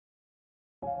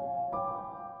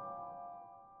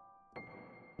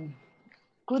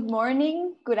Good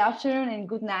morning, good afternoon, and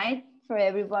good night for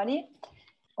everybody.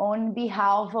 On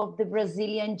behalf of the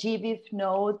Brazilian GBIF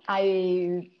node,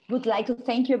 I would like to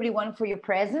thank you everyone for your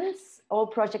presence, all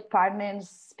project partners,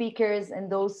 speakers,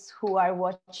 and those who are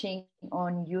watching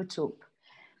on YouTube.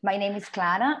 My name is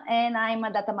Clara, and I'm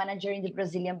a data manager in the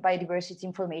Brazilian Biodiversity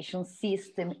Information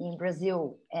System in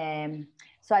Brazil.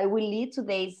 So I will lead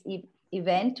today's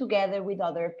event together with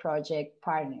other project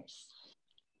partners.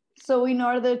 So in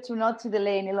order to not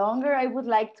delay any longer, I would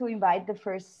like to invite the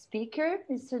first speaker,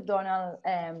 Mr. Donald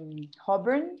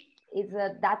Hobern. He's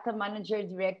a data manager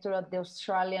director of the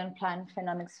Australian Plant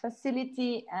Phenomics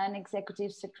Facility and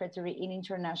executive secretary in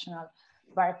International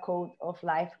Barcode of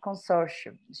Life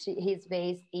Consortium. He's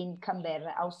based in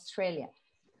Canberra, Australia.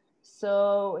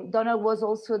 So Donald was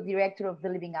also director of the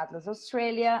Living Atlas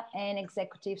Australia and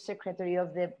executive secretary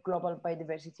of the Global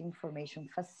Biodiversity Information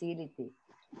Facility.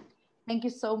 Thank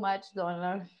you so much,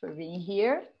 Donald, for being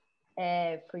here,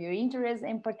 for your interest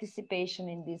and participation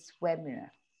in this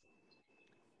webinar.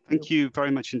 Thank you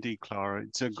very much indeed, Clara.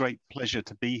 It's a great pleasure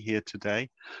to be here today.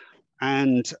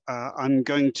 And I'm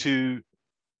going to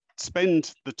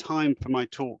spend the time for my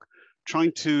talk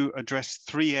trying to address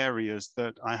three areas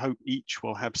that I hope each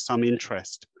will have some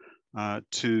interest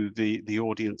to the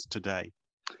audience today.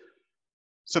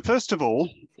 So first of all,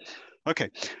 okay,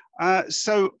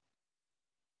 so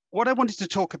what I wanted to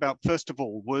talk about first of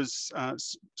all was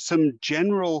some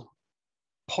general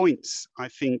points I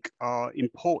think are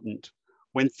important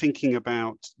when thinking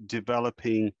about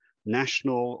developing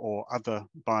national or other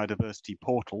biodiversity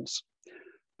portals.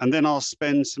 And then I'll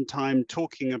spend some time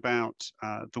talking about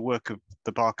the work of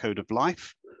the Barcode of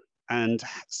Life and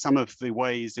some of the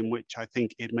ways in which I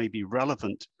think it may be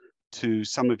relevant to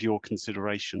some of your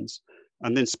considerations,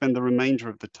 and then spend the remainder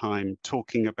of the time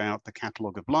talking about the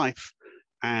Catalogue of Life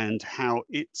and how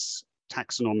its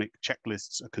taxonomic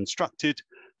checklists are constructed,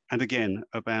 and again,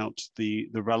 about the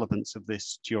relevance of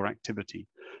this to your activity.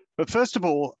 But first of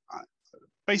all,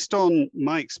 based on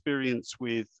my experience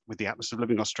with the Atlas of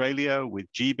Living Australia,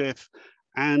 with GBIF,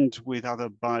 and with other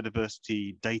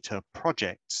biodiversity data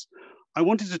projects, I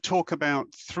wanted to talk about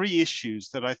three issues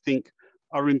that I think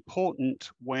are important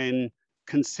when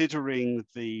considering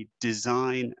the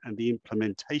design and the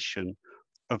implementation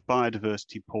of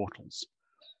biodiversity portals.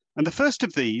 And the first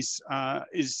of these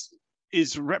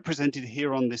is represented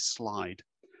here on this slide.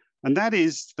 And that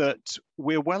is that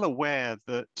we're well aware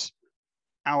that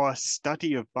our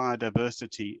study of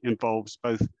biodiversity involves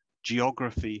both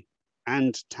geography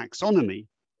and taxonomy,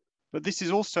 but this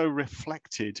is also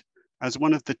reflected as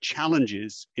one of the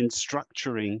challenges in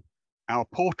structuring our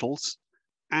portals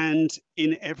and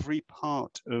in every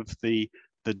part of the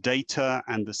data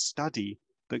and the study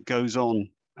that goes on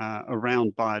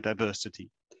around biodiversity.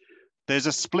 There's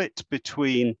a split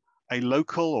between a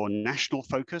local or national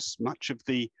focus. Much of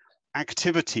the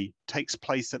activity takes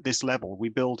place at this level. We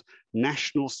build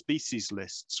national species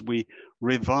lists. We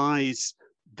revise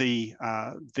the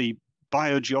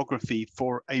biogeography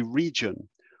for a region.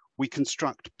 We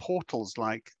construct portals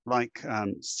like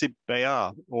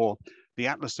SiBBr or the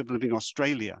Atlas of Living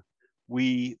Australia.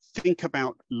 We think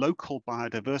about local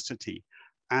biodiversity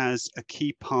as a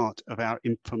key part of our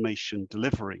information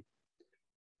delivery.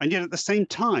 And yet at the same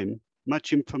time,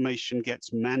 much information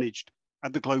gets managed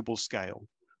at the global scale.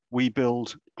 We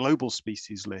build global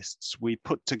species lists. We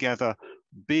put together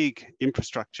big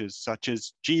infrastructures such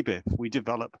as GBIF. We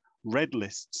develop red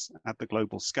lists at the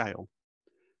global scale.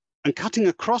 And cutting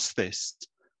across this,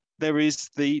 there is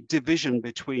the division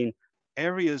between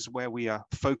areas where we are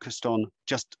focused on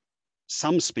just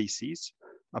some species,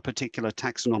 a particular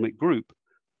taxonomic group,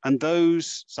 and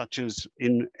those such as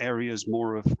in areas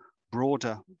more of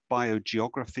broader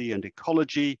biogeography and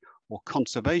ecology or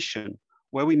conservation,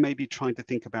 where we may be trying to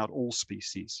think about all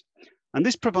species. And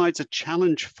this provides a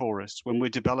challenge for us when we're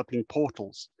developing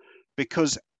portals,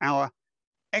 because our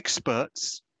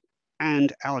experts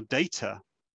and our data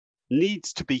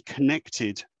needs to be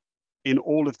connected in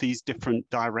all of these different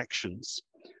directions.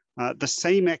 The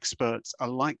same experts are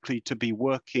likely to be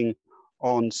working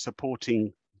on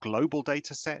supporting global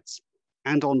data sets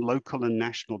and on local and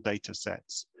national data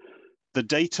sets. The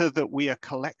data that we are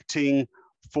collecting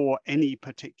for any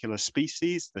particular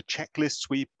species, the checklists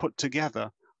we put together,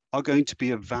 are going to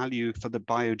be of value for the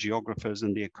biogeographers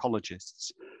and the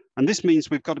ecologists. And this means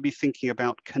we've got to be thinking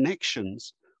about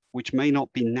connections which may not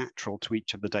be natural to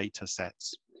each of the data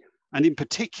sets. And in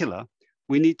particular,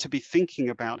 we need to be thinking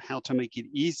about how to make it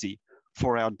easy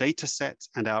for our data sets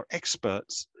and our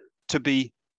experts to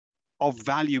be of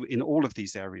value in all of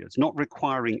these areas, not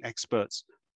requiring experts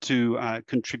to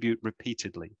contribute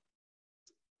repeatedly.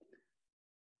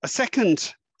 A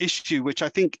second issue, which I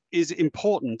think is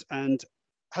important and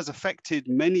has affected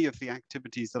many of the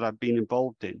activities that I've been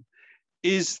involved in,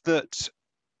 is that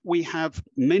we have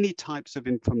many types of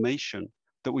information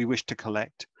that we wish to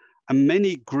collect, and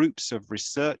many groups of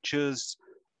researchers,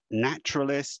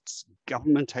 naturalists,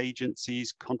 government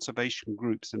agencies, conservation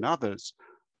groups, and others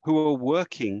who are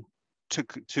working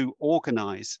to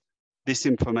organize this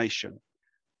information.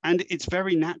 And it's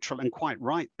very natural and quite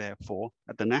right, therefore,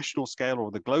 at the national scale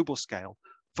or the global scale,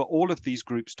 for all of these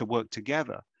groups to work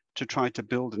together to try to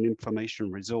build an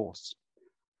information resource.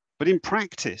 But in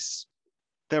practice,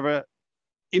 there are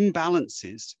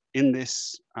imbalances in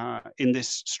this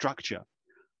structure.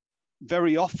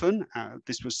 Very often,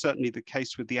 this was certainly the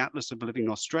case with the Atlas of Living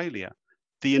Australia,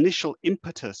 the initial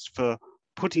impetus for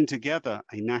putting together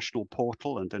a national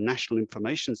portal and a national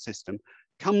information system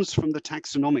comes from the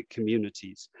taxonomic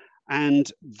communities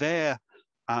and their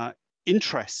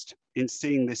interest in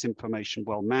seeing this information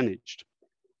well managed.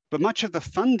 But much of the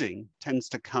funding tends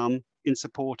to come in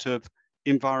support of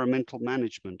environmental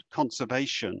management,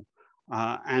 conservation,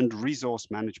 and resource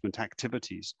management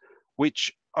activities,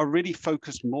 which are really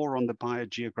focused more on the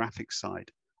biogeographic side.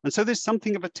 And so there's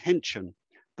something of a tension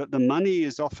that the money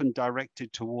is often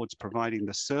directed towards providing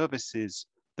the services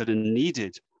that are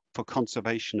needed for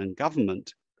conservation and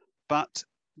government, but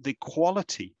the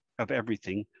quality of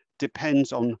everything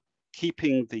depends on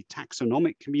keeping the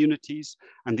taxonomic communities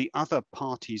and the other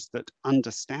parties that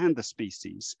understand the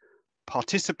species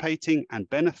participating and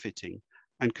benefiting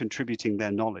and contributing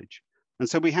their knowledge. And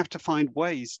so we have to find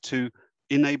ways to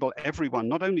enable everyone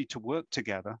not only to work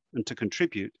together and to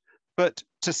contribute, but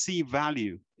to see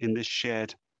value in this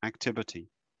shared activity.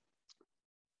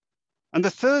 And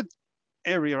the third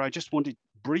area I just wanted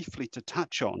briefly to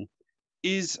touch on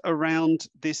is around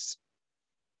this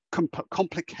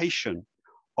complication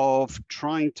of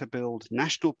trying to build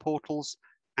national portals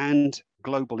and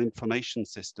global information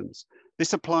systems.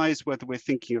 This applies whether we're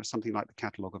thinking of something like the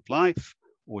Catalogue of Life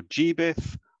or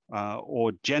GBIF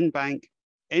or GenBank,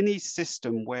 any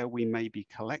system where we may be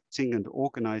collecting and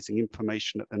organizing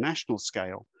information at the national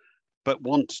scale, but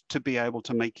want to be able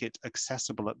to make it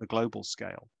accessible at the global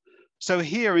scale. So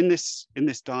here in this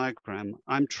diagram,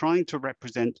 I'm trying to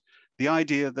represent the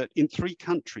idea that in 3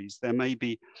 countries, there may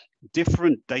be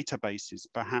different databases,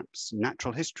 perhaps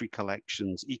natural history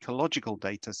collections, ecological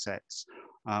data sets,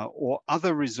 or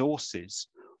other resources,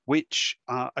 which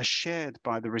are shared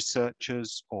by the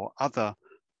researchers or other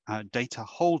data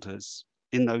holders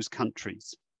in those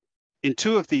countries. In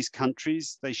 2 of these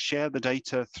countries, they share the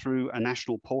data through a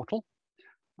national portal.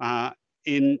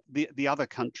 In the other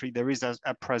country, there is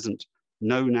at present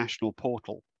no national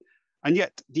portal. And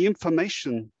yet the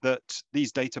information that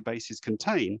these databases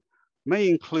contain may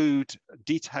include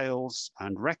details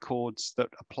and records that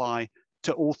apply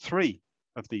to all 3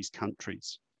 of these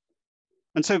countries.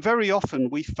 And so very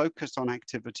often we focus on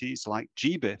activities like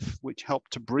GBIF, which help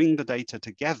to bring the data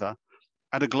together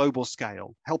at a global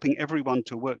scale, helping everyone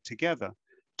to work together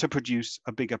to produce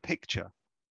a bigger picture.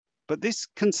 But this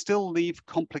can still leave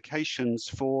complications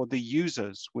for the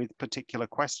users with particular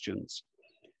questions.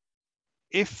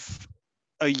 If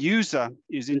a user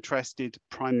is interested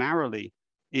primarily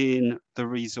in the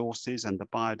resources and the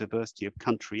biodiversity of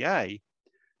country A,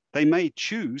 they may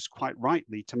choose, quite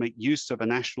rightly, to make use of a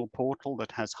national portal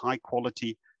that has high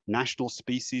quality national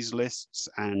species lists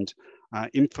and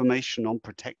information on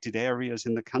protected areas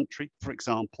in the country, for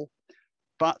example.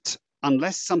 But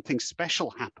unless something special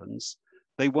happens,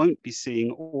 they won't be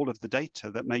seeing all of the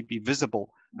data that may be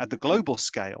visible at the global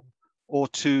scale, or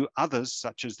to others,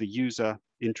 such as the user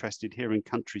interested here in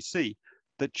country C,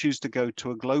 that choose to go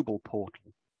to a global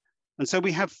portal. And so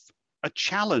we have a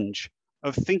challenge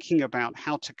of thinking about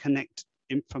how to connect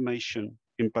information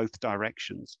in both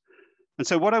directions. And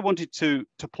so what I wanted to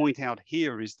point out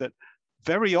here is that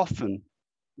very often,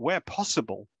 where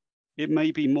possible, it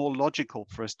may be more logical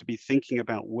for us to be thinking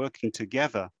about working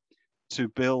together to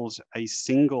build a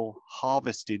single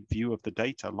harvested view of the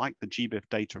data, like the GBIF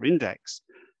data index,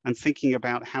 and thinking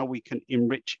about how we can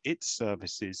enrich its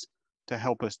services to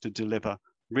help us to deliver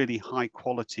really high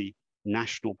quality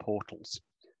national portals.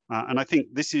 And I think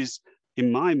this is,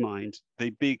 in my mind,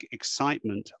 the big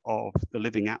excitement of the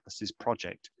Living Atlases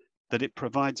project, that it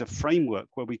provides a framework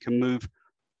where we can move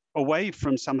away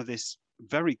from some of this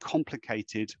very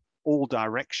complicated all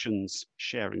directions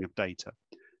sharing of data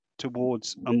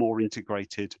towards a more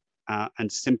integrated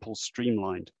and simple,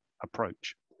 streamlined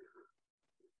approach.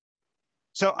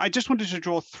 So I just wanted to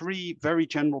draw 3 very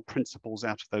general principles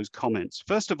out of those comments.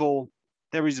 First of all,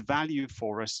 there is value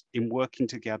for us in working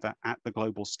together at the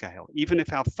global scale. Even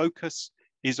if our focus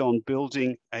is on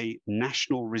building a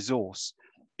national resource,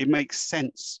 it makes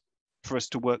sense for us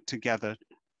to work together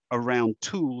around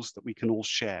tools that we can all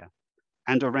share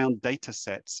and around data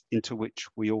sets into which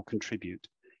we all contribute.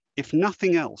 If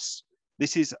nothing else,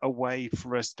 this is a way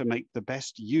for us to make the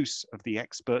best use of the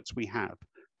experts we have,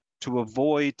 to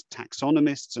avoid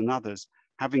taxonomists and others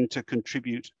having to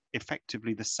contribute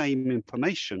effectively the same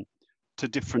information to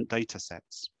different data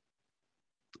sets.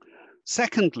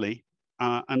 Secondly,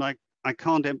 and I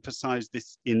can't emphasize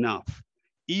this enough,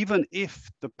 even if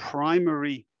the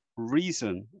primary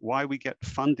reason why we get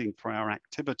funding for our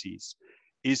activities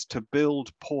is to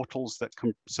build portals that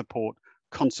can support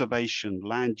conservation,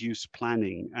 land use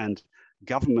planning, and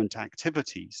government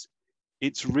activities,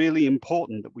 it's really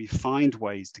important that we find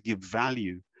ways to give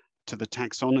value to the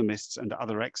taxonomists and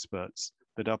other experts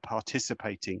that are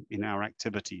participating in our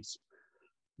activities.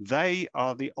 They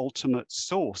are the ultimate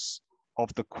source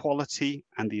of the quality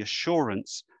and the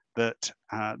assurance that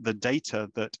the data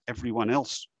that everyone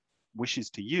else wishes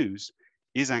to use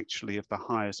is actually of the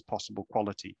highest possible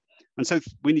quality. And so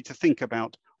we need to think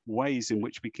about ways in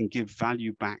which we can give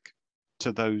value back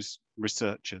to those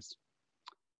researchers.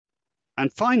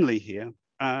 And finally here,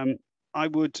 I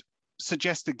would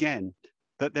suggest again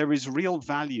that there is real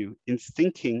value in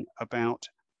thinking about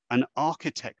an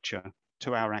architecture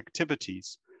to our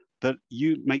activities that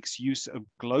makes use of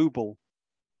global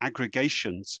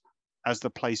aggregations as the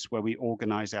place where we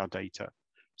organize our data.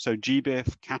 So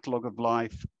GBIF, Catalogue of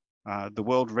Life, the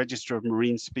World Register of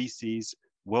Marine Species,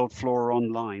 World Flora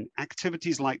Online,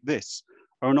 activities like this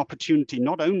are an opportunity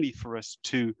not only for us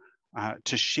to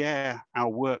share our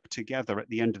work together at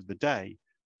the end of the day,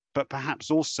 but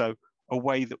perhaps also a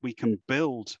way that we can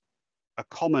build a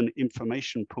common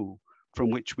information pool from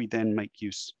which we then make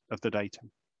use of the data.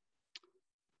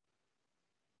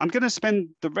 I'm going to spend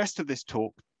the rest of this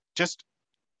talk just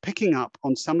picking up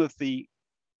on some of the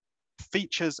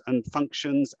features and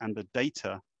functions and the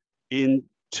data in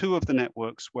two of the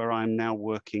networks where I'm now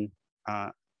working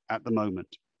at the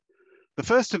moment. The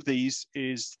first of these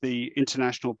is the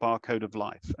International Barcode of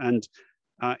Life. And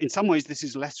in some ways, this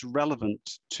is less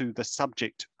relevant to the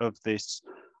subject of this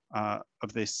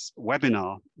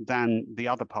webinar than the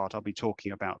other part I'll be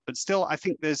talking about. But still, I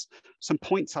think there's some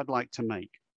points I'd like to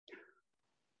make.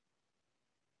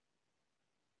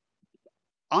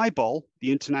 iBOL,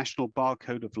 the International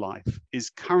Barcode of Life, is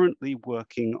currently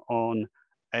working on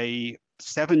a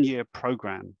 7-year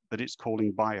program that it's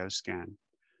calling BioScan.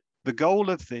 The goal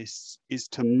of this is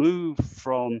to move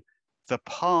from the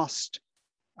past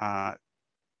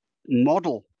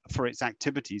model for its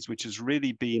activities, which has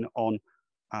really been on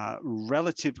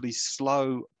relatively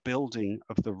slow building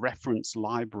of the reference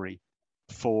library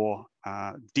for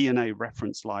DNA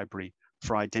reference library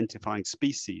for identifying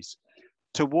species,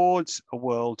 towards a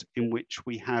world in which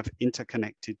we have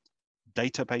interconnected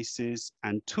databases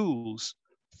and tools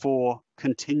for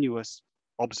continuous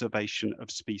observation of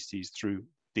species through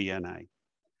DNA.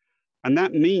 And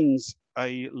that means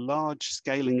a large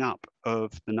scaling up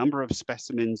of the number of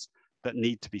specimens that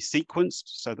need to be sequenced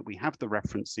so that we have the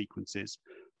reference sequences,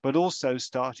 but also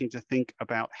starting to think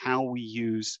about how we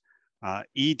use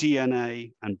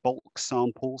eDNA and bulk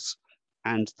samples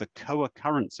and the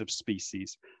co-occurrence of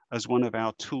species as one of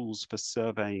our tools for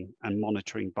surveying and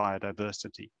monitoring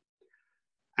biodiversity.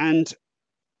 And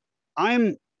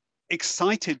I'm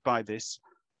excited by this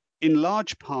in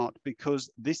large part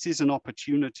because this is an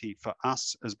opportunity for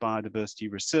us as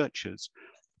biodiversity researchers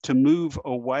to move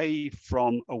away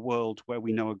from a world where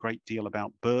we know a great deal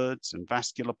about birds and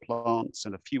vascular plants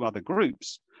and a few other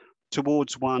groups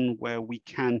towards one where we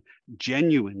can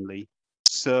genuinely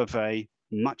survey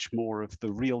much more of the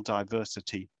real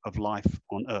diversity of life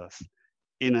on Earth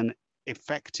in an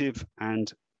effective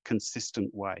and consistent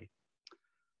way.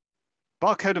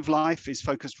 Barcode of Life is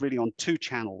focused really on two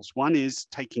channels. One is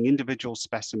taking individual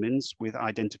specimens with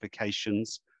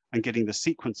identifications and getting the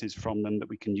sequences from them that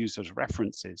we can use as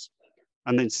references.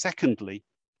 And then secondly,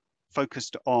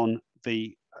 focused on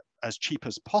the, as cheap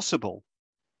as possible,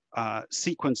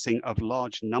 sequencing of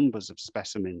large numbers of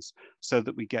specimens so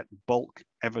that we get bulk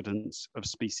evidence of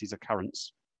species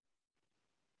occurrence.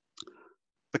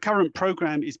 The current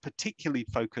program is particularly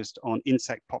focused on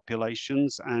insect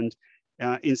populations, and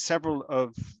in several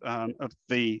of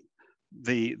the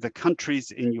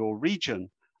countries in your region,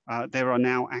 there are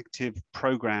now active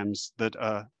programs that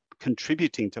are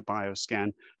contributing to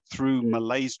BioScan through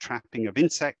Malays trapping of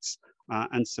insects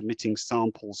and submitting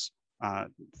samples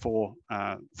for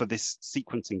this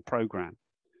sequencing program.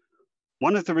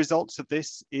 One of the results of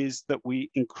this is that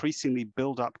we increasingly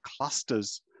build up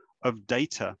clusters of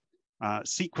data,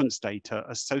 sequence data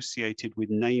associated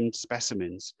with named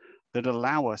specimens that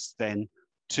allow us then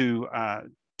to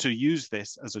to use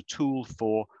this as a tool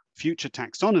for future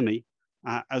taxonomy,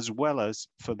 as well as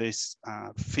for this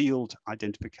field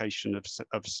identification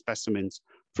of specimens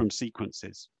from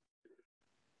sequences.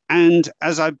 And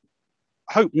as I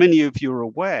hope many of you are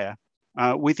aware,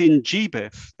 within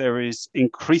GBIF, there is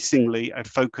increasingly a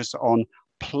focus on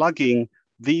plugging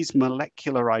these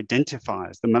molecular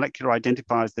identifiers, the molecular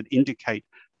identifiers that indicate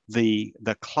the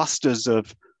clusters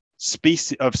of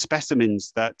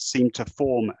specimens that seem to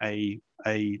form a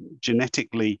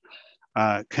genetically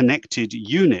connected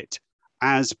unit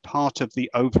as part of the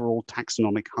overall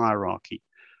taxonomic hierarchy.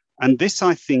 And this,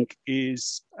 I think,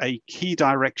 is a key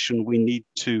direction we need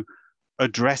to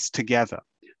address together.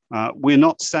 We're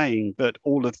not saying that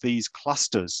all of these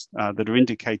clusters that are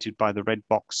indicated by the red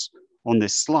box on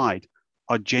this slide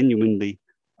are genuinely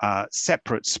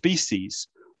separate species,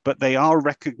 but they are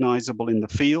recognizable in the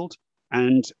field,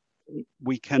 and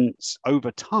we can,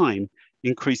 over time,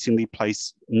 increasingly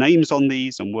place names on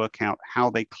these and work out how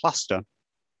they cluster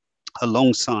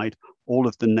alongside all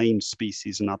of the named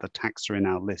species and other taxa in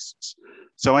our lists.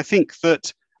 So I think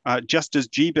that just as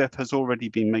GBIF has already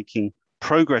been making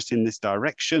progress in this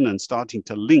direction and starting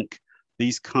to link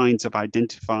these kinds of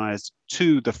identifiers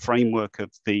to the framework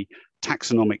of the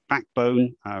taxonomic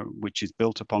backbone, which is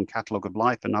built upon Catalogue of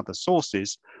Life and other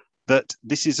sources, that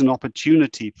this is an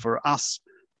opportunity for us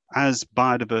as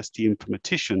biodiversity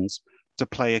informaticians to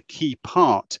play a key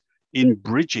part in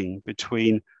bridging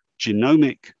between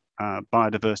genomic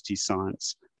biodiversity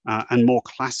science and more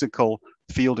classical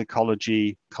field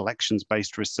ecology,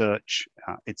 collections-based research,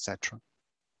 etc.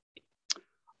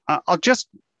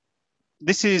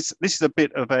 This is a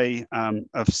bit of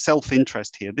of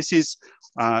self-interest here. This is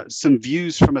some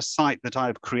views from a site that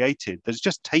I've created that's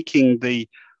just taking the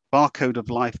Barcode of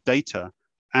Life data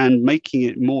and making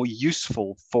it more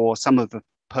useful for some of the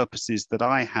purposes that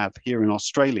I have here in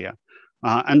Australia.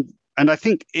 And I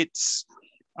think it's,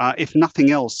 if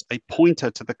nothing else, a pointer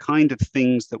to the kind of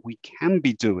things that we can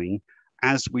be doing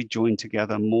as we join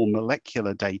together more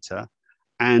molecular data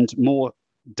and more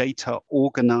data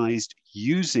organized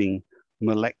using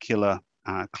molecular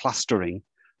clustering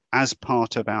as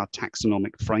part of our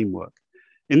taxonomic framework.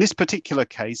 In this particular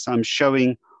case, I'm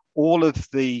showing all of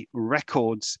the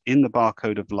records in the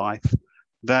Barcode of Life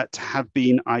that have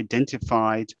been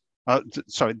identified,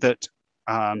 that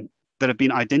have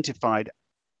been identified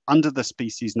under the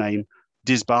species name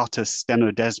Disbartus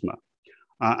stenodesma.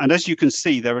 And as you can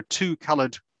see, there are two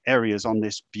colored areas on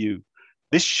this view.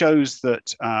 This shows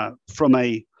that from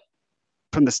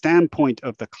the standpoint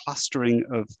of the clustering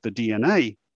of the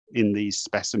DNA in these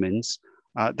specimens,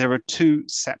 there are two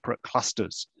separate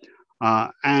clusters.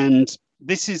 And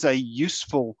this is a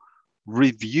useful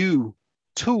review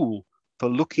tool for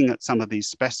looking at some of these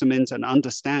specimens and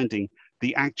understanding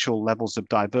the actual levels of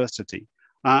diversity.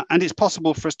 And it's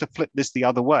possible for us to flip this the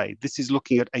other way. This is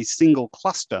looking at a single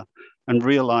cluster and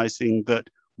realizing that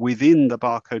within the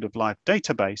Barcode of Life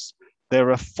database, there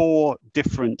are 4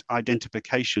 different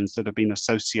identifications that have been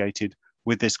associated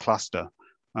with this cluster.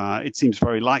 It seems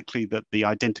very likely that the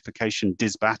identification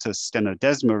Disbartus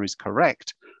stenodesma is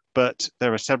correct, but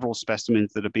there are several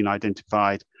specimens that have been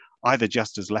identified either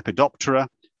just as Lepidoptera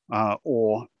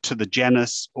or to the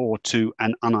genus or to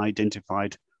an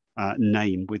unidentified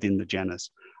name within the genus.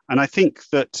 And I think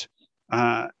that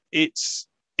it's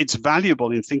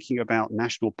valuable in thinking about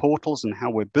national portals and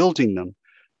how we're building them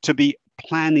to be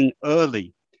planning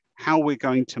early how we're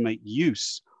going to make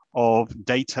use of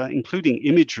data, including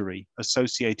imagery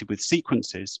associated with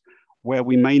sequences where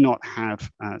we may not have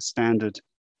standard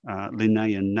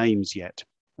Linnaean names yet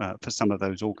for some of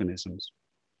those organisms.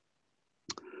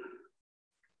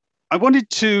 I wanted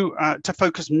to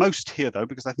focus most here, though,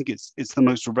 because I think it's the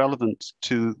most relevant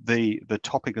to the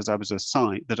topic as I was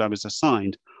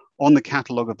assigned on the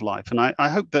Catalogue of Life. And I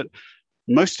hope that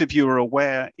most of you are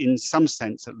aware, in some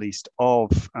sense at least, of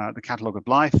the Catalogue of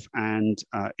Life and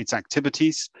its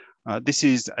activities. This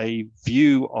is a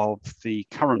view of the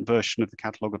current version of the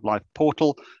Catalogue of Life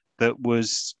portal that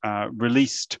was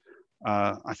released,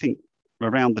 I think,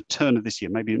 around the turn of this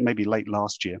year, maybe late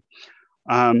last year.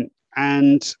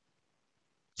 And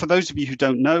for those of you who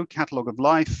don't know, Catalogue of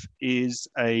Life is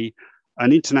an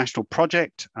international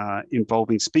project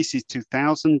involving Species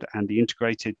 2000 and the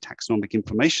Integrated Taxonomic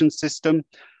Information System,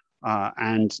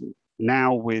 and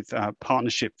now with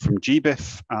partnership from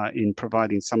GBIF in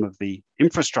providing some of the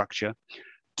infrastructure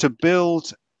to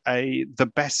build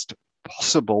the best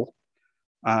possible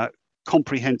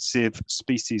comprehensive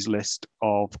species list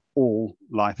of all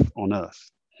life on Earth.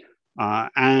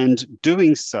 And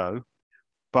doing so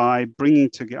by bringing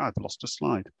together, I've lost a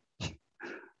slide,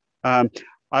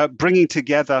 bringing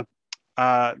together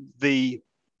the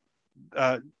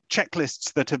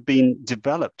checklists that have been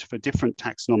developed for different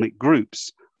taxonomic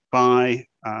groups by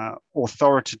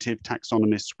authoritative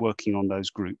taxonomists working on those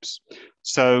groups.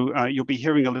 So you'll be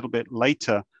hearing a little bit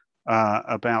later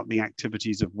about the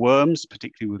activities of worms,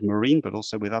 particularly with marine, but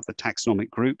also with other taxonomic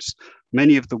groups.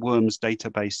 Many of the worms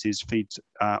databases feed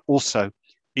also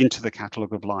into the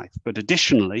Catalogue of Life. But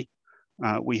additionally,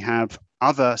 we have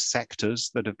other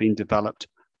sectors that have been developed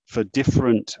for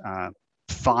different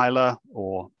phyla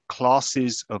or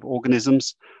classes of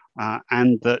organisms,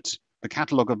 and that the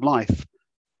Catalogue of Life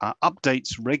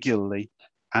updates regularly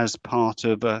as part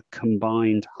of a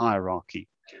combined hierarchy.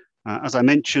 As I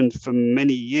mentioned, for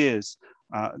many years,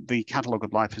 the Catalogue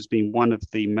of Life has been one of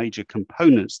the major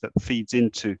components that feeds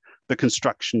into the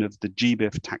construction of the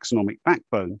GBIF taxonomic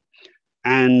backbone.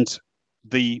 And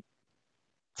the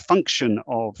function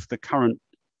of the current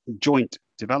joint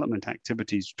development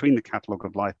activities between the Catalogue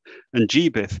of Life and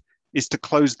GBIF is to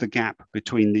close the gap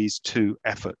between these two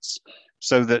efforts,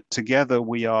 so that together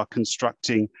we are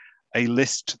constructing a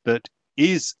list that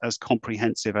is as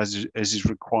comprehensive as is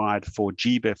required for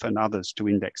GBIF and others to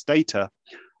index data,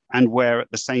 and where at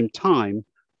the same time,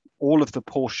 all of the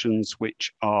portions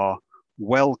which are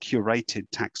well-curated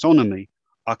taxonomy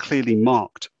are clearly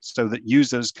marked so that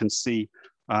users can see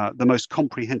the most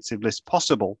comprehensive list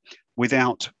possible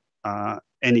without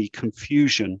any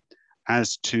confusion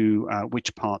as to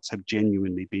which parts have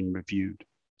genuinely been reviewed.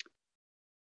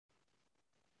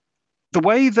 The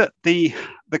way that the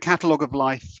Catalogue of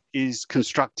Life is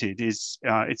constructed is,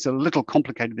 it's a little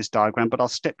complicated, this diagram, but I'll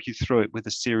step you through it with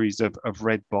a series of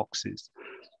red boxes.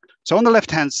 So on the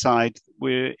left-hand side,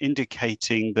 we're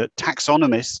indicating that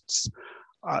taxonomists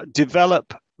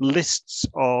develop lists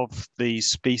of the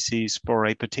species for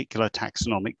a particular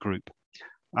taxonomic group.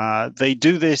 They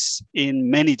do this in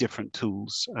many different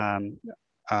tools.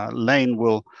 Lane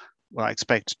will, I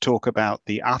expect, to talk about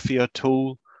the AFIA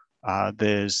tool.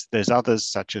 There's others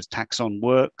such as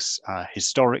TaxonWorks.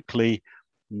 Historically,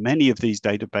 many of these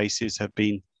databases have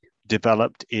been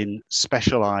developed in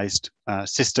specialized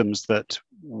systems that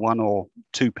one or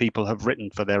two people have written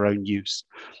for their own use.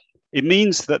 It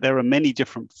means that there are many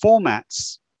different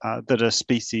formats that a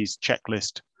species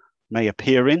checklist may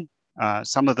appear in.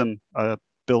 Some of them are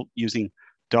built using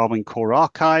Darwin Core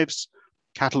Archives.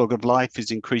 Catalogue of Life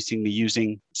is increasingly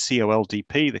using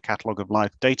CoLDP, the Catalogue of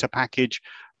Life data package,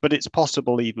 but it's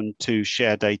possible even to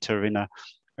share data in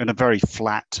a very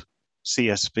flat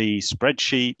CSV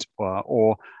spreadsheet,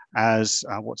 or as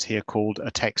what's here called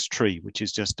a text tree, which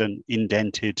is just an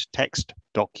indented text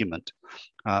document.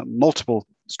 Multiple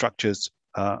structures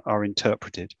are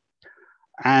interpreted.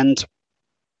 And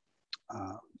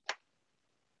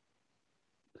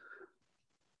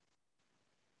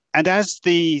as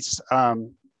these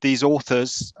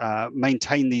authors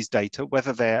maintain these data,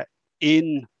 whether they're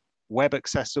in web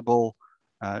accessible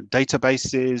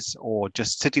databases or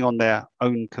just sitting on their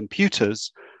own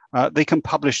computers, they can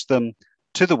publish them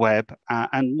to the web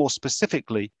and more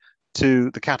specifically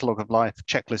to the Catalogue of Life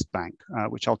checklist bank,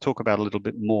 which I'll talk about a little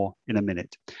bit more in a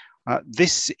minute.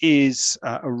 This is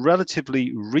a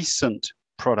relatively recent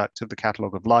product of the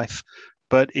Catalogue of Life,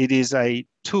 but it is a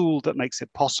tool that makes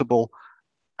it possible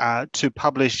to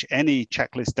publish any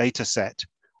checklist data set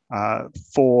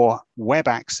for web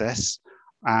access,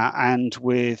 and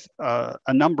with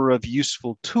a number of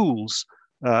useful tools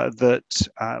that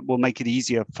will make it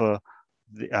easier for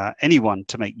anyone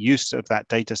to make use of that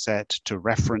data set, to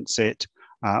reference it,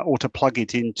 or to plug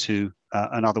it into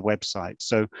another website.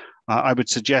 So I would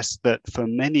suggest that for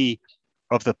many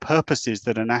of the purposes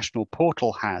that a national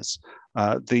portal has,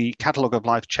 the Catalogue of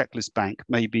Life checklist bank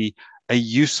may be a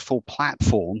useful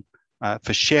platform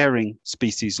for sharing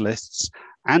species lists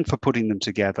and for putting them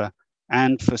together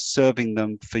and for serving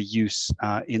them for use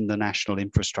in the national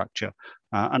infrastructure.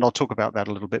 And I'll talk about that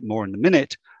a little bit more in a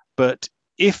minute. But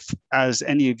if, as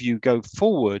any of you go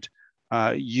forward,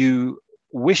 you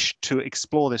wish to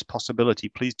explore this possibility,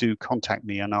 please do contact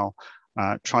me and I'll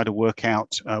try to work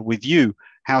out with you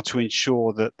how to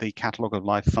ensure that the Catalogue of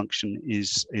Life function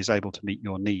is able to meet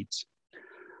your needs.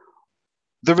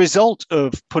 The result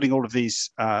of putting all of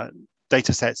these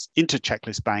data sets into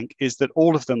Checklist Bank is that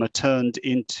all of them are turned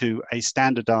into a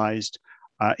standardized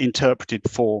interpreted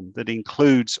form that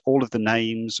includes all of the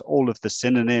names, all of the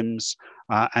synonyms,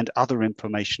 and other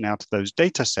information out of those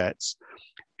data sets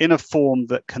in a form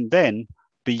that can then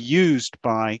be used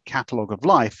by Catalogue of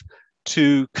Life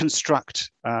to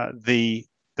construct the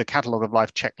Catalogue of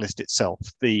Life checklist itself,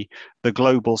 the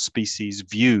global species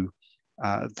view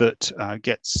that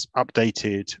gets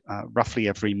updated roughly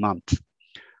every month.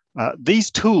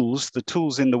 These tools, the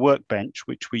tools in the workbench,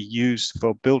 which we use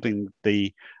for building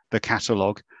the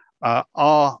catalogue,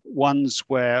 are ones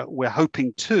where we're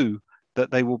hoping too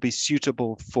that they will be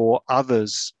suitable for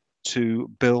others to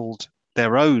build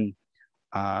their own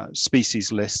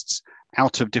species lists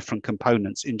out of different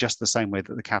components in just the same way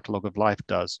that the Catalogue of Life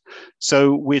does.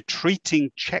 So we're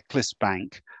treating Checklist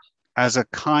Bank as a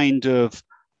kind of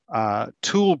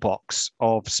toolbox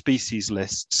of species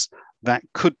lists that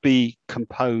could be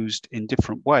composed in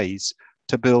different ways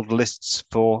to build lists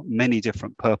for many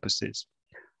different purposes.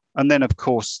 And then, of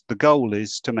course, the goal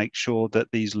is to make sure that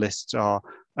these lists are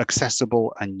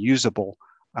accessible and usable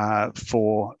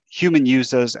for human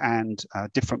users and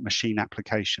different machine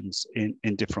applications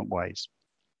in different ways.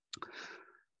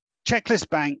 Checklist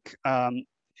Bank,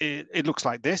 it looks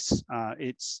like this.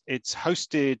 It's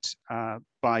hosted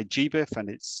by GBIF, and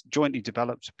it's jointly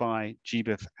developed by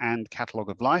GBIF and Catalogue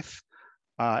of Life.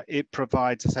 It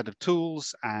provides a set of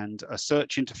tools and a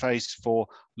search interface for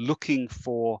looking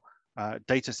for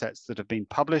data sets that have been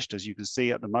published. As you can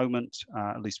see at the moment,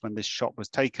 at least when this shot was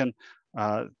taken,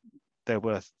 there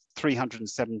were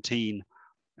 317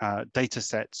 data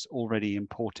sets already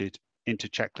imported into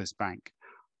Checklist Bank.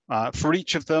 For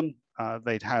each of them,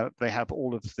 they have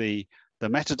all of the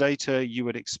metadata you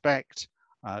would expect,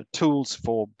 tools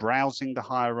for browsing the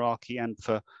hierarchy and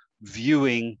for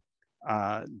viewing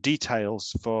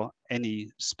details for any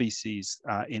species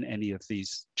in any of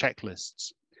these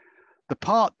checklists. The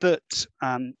part that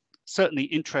certainly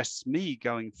interests me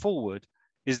going forward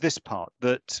is this part,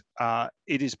 that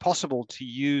it is possible to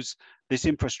use this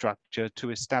infrastructure to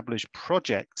establish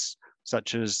projects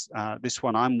such as this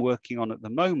one I'm working on at the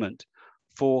moment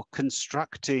for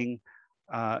constructing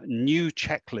new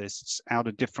checklists out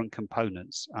of different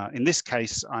components. In this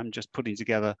case, I'm just putting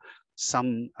together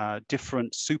some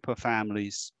different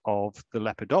superfamilies of the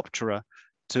Lepidoptera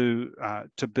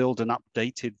to build an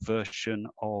updated version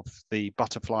of the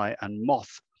butterfly and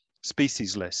moth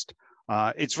species list.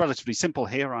 It's relatively simple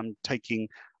here. I'm taking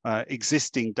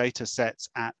existing data sets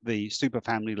at the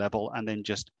superfamily level and then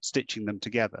just stitching them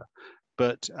together.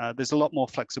 But there's a lot more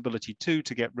flexibility too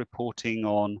to get reporting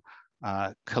on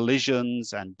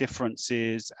collisions and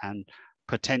differences and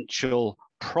potential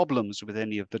problems with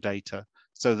any of the data,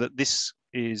 so that this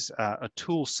is a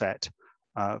tool set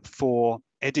for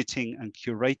editing and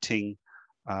curating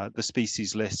the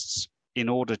species lists in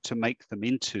order to make them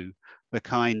into the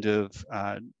kind of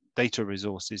data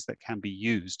resources that can be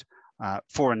used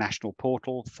for a national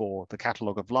portal, for the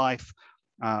Catalogue of Life,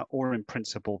 or in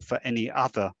principle for any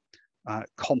other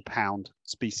compound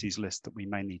species list that we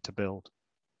may need to build.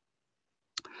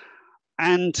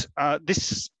 And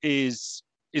this is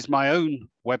my own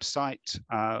website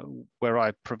where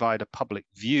I provide a public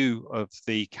view of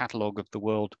the Catalogue of the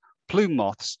World Plume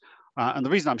Moths. And the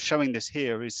reason I'm showing this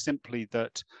here is simply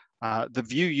that the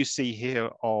view you see here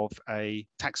of a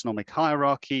taxonomic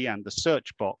hierarchy and the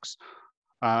search box,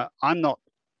 I'm not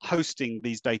hosting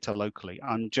these data locally.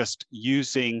 I'm just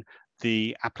using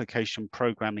the application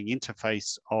programming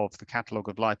interface of the Catalogue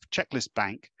of Life Checklist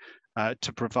Bank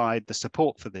to provide the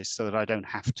support for this so that I don't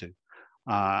have to.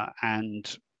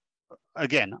 And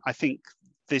again, I think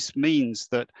this means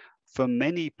that for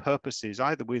many purposes,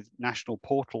 either with national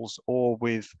portals or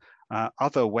with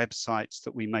other websites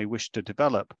that we may wish to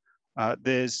develop,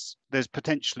 there's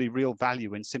potentially real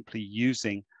value in simply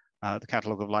using the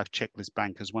Catalogue of Life Checklist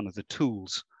Bank as one of the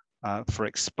tools for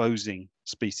exposing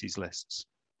species lists.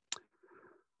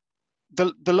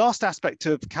 The last aspect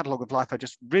of Catalogue of Life I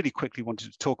just really quickly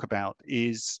wanted to talk about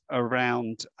is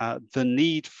around the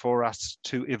need for us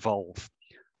to evolve.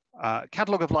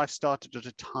 Catalogue of Life started at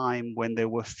a time when there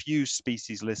were few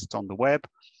species lists on the web,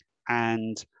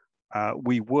 and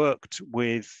we worked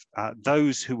with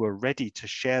those who were ready to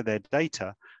share their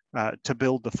data to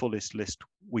build the fullest list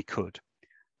we could.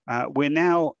 We're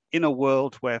now in a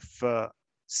world where for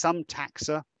some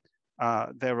taxa,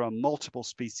 there are multiple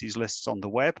species lists on the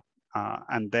web,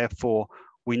 and therefore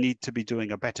we need to be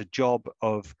doing a better job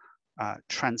of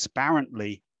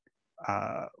transparently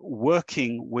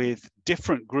working with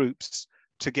different groups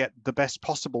to get the best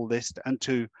possible list and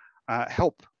to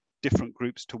help different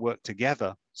groups to work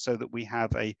together so that we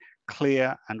have a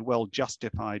clear and well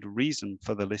justified reason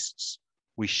for the lists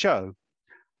we show.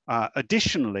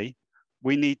 Additionally,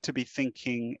 we need to be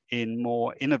thinking in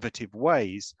more innovative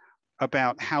ways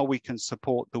about how we can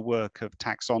support the work of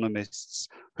taxonomists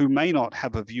who may not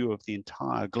have a view of the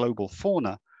entire global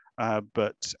fauna,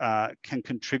 but can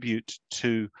contribute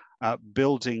to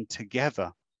building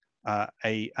together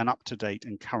an up-to-date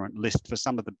and current list for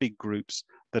some of the big groups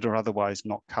that are otherwise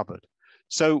not covered.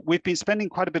 So we've been spending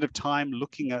quite a bit of time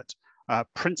looking at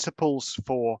principles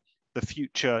for the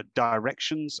future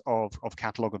directions of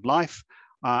Catalogue of Life,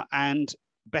 and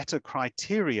better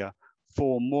criteria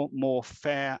for more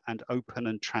fair and open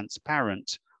and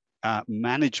transparent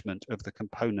management of the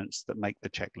components that make the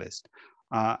checklist.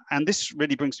 And this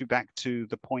really brings me back to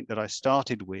the point that I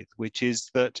started with, which is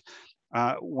that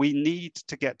we need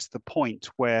to get to the point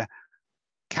where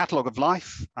Catalogue of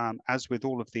Life, as with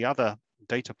all of the other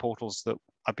data portals that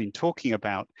I've been talking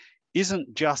about,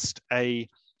 isn't just a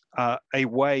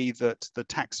way that the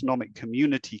taxonomic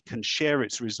community can share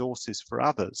its resources for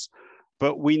others,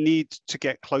 but we need to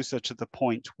get closer to the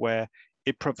point where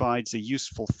it provides a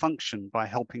useful function by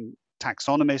helping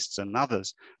taxonomists and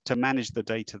others to manage the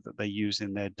data that they use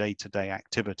in their day-to-day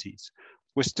activities.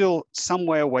 We're still some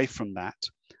way away from that.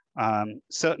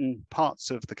 Certain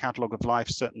parts of the Catalogue of Life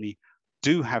certainly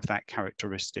do have that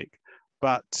characteristic,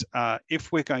 but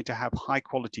if we're going to have high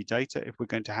quality data, if we're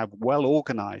going to have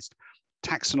well-organized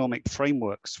taxonomic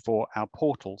frameworks for our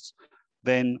portals,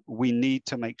 then we need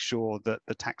to make sure that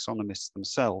the taxonomists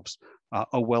themselves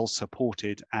are well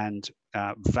supported and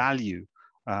value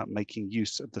making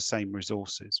use of the same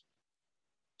resources.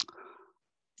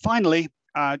 Finally,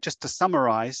 just to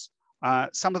summarize,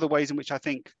 some of the ways in which I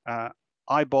think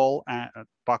iBOL,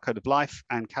 Barcode of Life,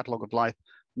 and Catalogue of Life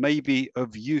may be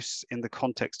of use in the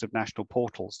context of national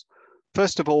portals.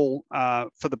 First of all,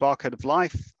 for the Barcode of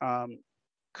Life,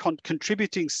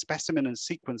 contributing specimen and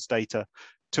sequence data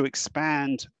to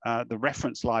expand the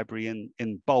reference library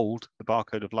in BOLD, the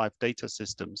Barcode of Life data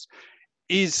systems,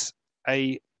 is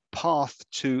a path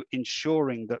to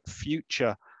ensuring that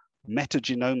future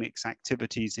metagenomics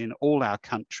activities in all our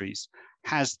countries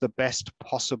has the best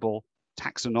possible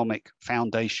taxonomic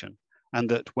foundation, and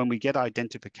that when we get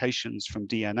identifications from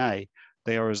DNA,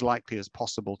 they are as likely as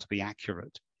possible to be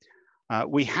accurate.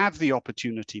 We have the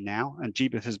opportunity now, and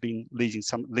GBIF has been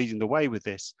leading the way with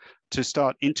this, to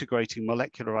start integrating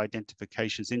molecular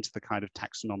identifications into the kind of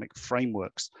taxonomic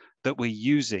frameworks that we're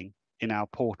using in our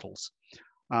portals.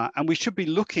 And we should be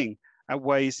looking at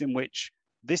ways in which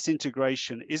this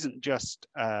integration isn't just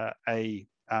an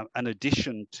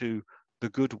addition to the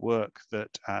good work that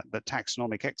that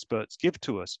taxonomic experts give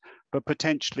to us, but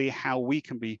potentially how we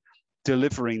can be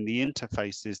delivering the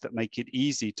interfaces that make it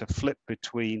easy to flip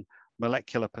between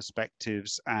molecular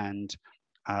perspectives and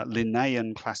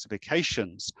Linnaean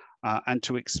classifications, and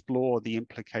to explore the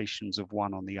implications of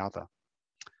one on the other.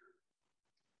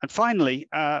 And finally,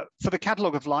 for the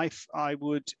Catalogue of Life, I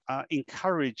would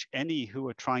encourage any who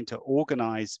are trying to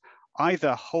organize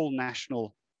either whole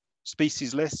national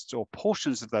species lists or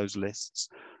portions of those lists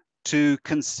to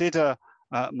consider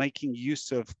making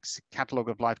use of Catalogue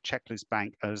of Life Checklist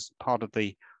Bank as part of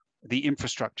the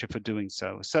infrastructure for doing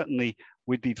so. Certainly,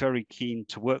 we'd be very keen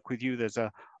to work with you. There's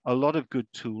a lot of good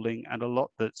tooling and a lot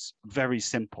that's very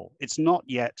simple. It's not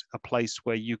yet a place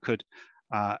where you could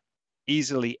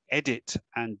easily edit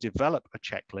and develop a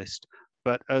checklist,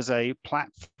 but as a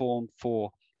platform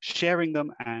for sharing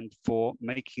them and for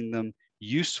making them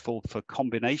useful for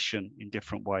combination in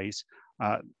different ways,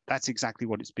 that's exactly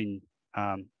what it's been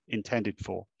intended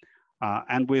for.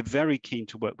 And we're very keen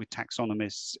to work with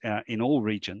taxonomists in all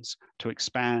regions to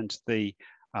expand the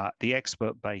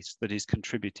expert base that is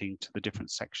contributing to the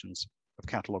different sections of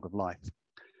Catalogue of Life.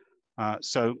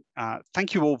 So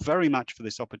thank you all very much for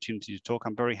this opportunity to talk.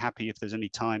 I'm very happy if there's any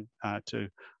time to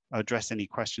address any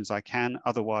questions I can.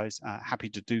 Otherwise, happy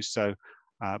to do so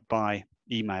by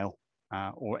email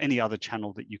or any other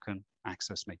channel that you can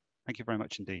access me. Thank you very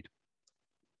much indeed.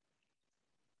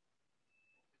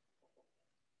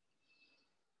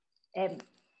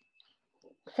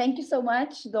 Thank you so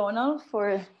much, Donald,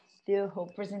 for the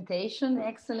whole presentation.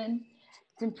 Excellent.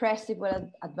 It's impressive what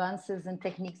advances and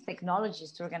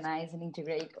technologies to organize and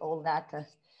integrate all data.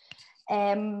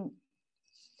 I'm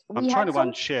trying to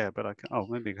unshare, but I can, oh,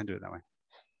 maybe I can do it that way.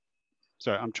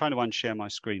 Sorry, I'm trying to unshare my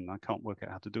screen. I can't work out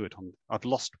how to do it. I've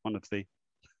lost one of the...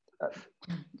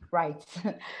 Right.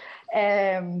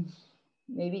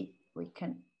 Maybe we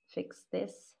can fix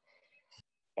this.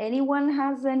 Anyone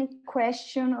has any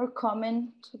question or comment,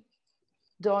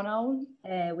 Donald?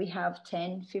 We have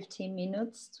 10-15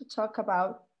 minutes to talk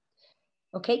about.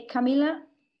 Okay, Camila.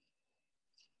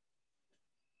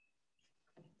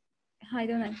 Hi,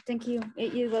 Donald. Thank you.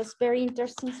 It was very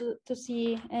interesting to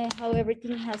see how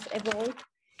everything has evolved.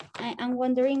 I'm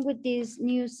wondering with this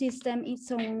new system, if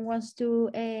someone wants to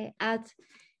add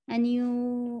a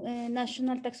new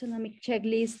national taxonomic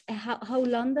checklist, how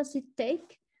long does it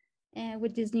take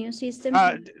with this new system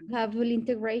to have full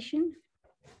integration?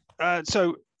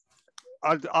 So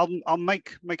I'll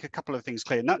make a couple of things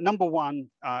clear. Number one,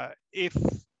 if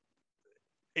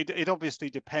it obviously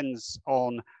depends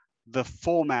on the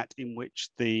format in which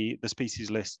the species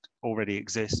list already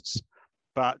exists.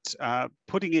 But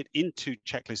putting it into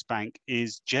Checklist Bank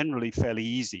is generally fairly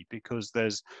easy because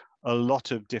there's a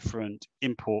lot of different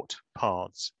import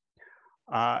paths.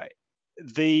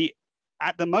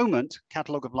 At the moment,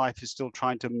 Catalogue of Life is still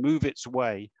trying to move its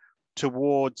way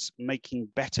towards making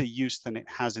better use than it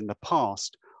has in the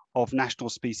past of national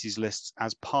species lists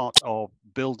as part of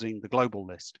building the global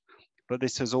list. But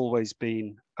this has always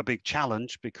been a big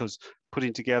challenge because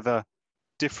putting together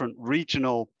different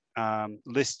regional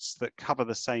lists that cover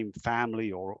the same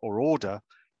family or order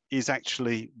is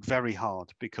actually very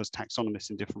hard because taxonomists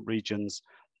in different regions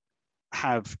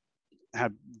have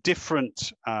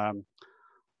different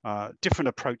different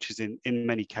approaches in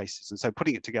many cases, and so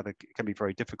putting it together can be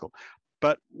very difficult.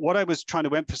 But what I was trying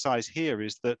to emphasize here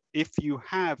is that if you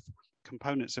have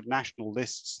components of national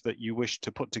lists that you wish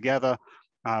to put together,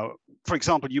 for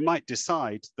example, you might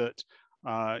decide that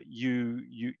you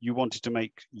wanted to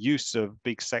make use of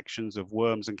big sections of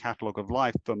worms and Catalogue of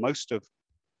Life for most of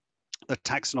the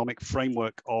taxonomic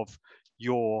framework of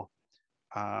your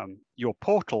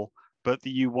portal, but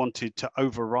that you wanted to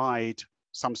override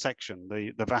some section,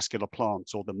 the vascular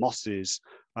plants or the mosses,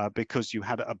 because you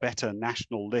had a better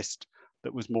national list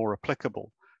that was more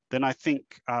applicable, then I think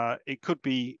it could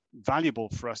be valuable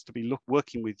for us to be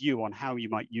working with you on how you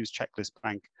might use Checklist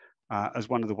Bank as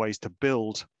one of the ways to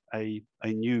build a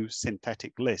new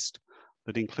synthetic list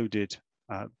that included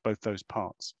both those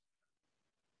parts.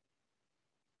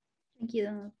 Thank you,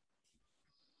 Donald.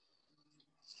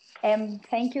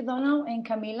 Thank you, Donald and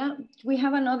Camila. We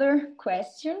have another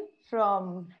question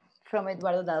from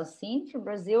Eduardo Dalcin from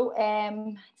Brazil.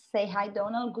 Say hi,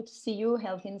 Donald. Good to see you,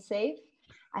 healthy and safe.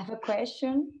 I have a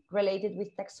question related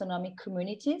with taxonomic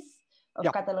communities of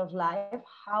Catalogue of Life,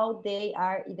 how they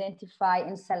are identified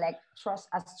and select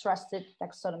as trusted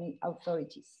taxonomy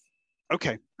authorities.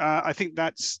 Okay, I think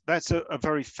that's a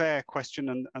very fair question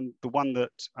and the one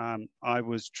that I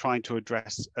was trying to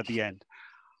address at the end.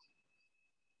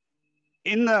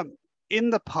 In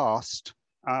the past,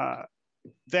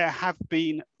 there have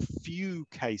been few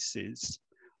cases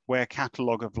where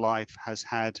Catalogue of Life has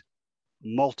had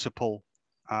multiple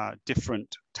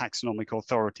different taxonomic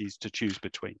authorities to choose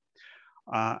between.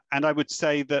 And I would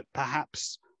say that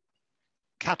perhaps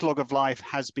Catalogue of Life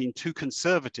has been too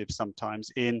conservative sometimes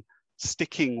in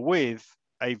sticking with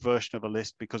a version of a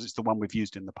list because it's the one we've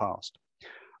used in the past.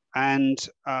 And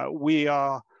we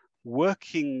are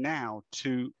working now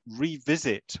to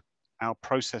revisit our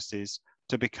processes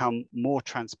to become more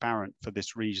transparent for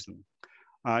this reason.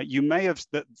 You may have,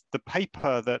 the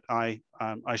paper that I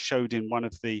showed in one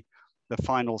of the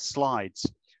final slides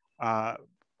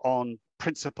on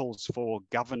principles for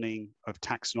governing of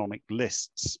taxonomic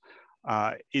lists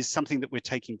is something that we're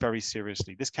taking very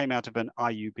seriously. This came out of an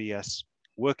IUBS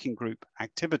working group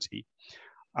activity,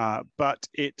 but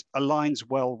it aligns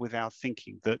well with our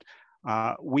thinking that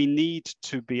we need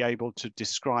to be able to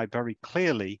describe very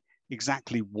clearly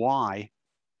exactly why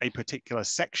a particular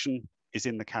section is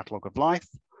in the Catalogue of Life,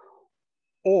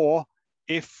 or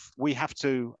if we have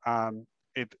to, I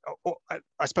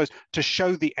suppose, to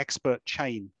show the expert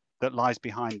chain that lies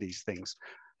behind these things.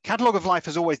 Catalogue of Life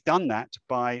has always done that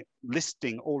by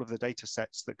listing all of the data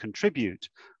sets that contribute,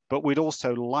 but we'd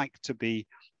also like to be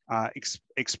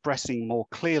expressing more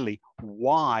clearly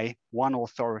why one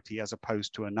authority as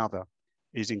opposed to another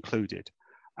is included.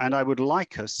 And I would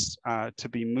like us to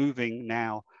be moving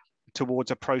now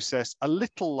towards a process a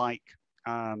little like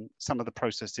some of the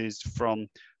processes from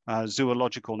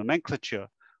zoological nomenclature,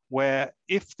 where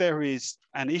if there is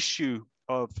an issue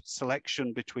of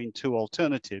selection between two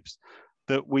alternatives,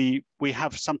 that we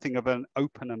have something of an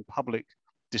open and public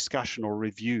discussion or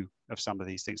review of some of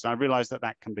these things. And I realize that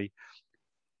that can be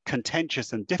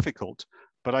contentious and difficult,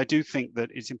 but I do think that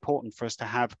it's important for us to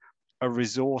have a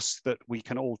resource that we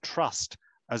can all trust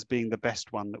as being the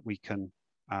best one that we can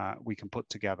put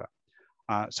together.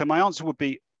 So my answer would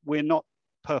be, we're not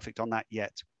perfect on that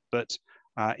yet, but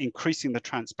increasing the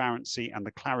transparency and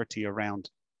the clarity around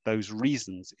those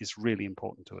reasons is really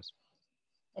important to us.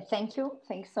 Thank you.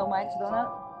 Thanks so much,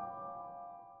 Donald.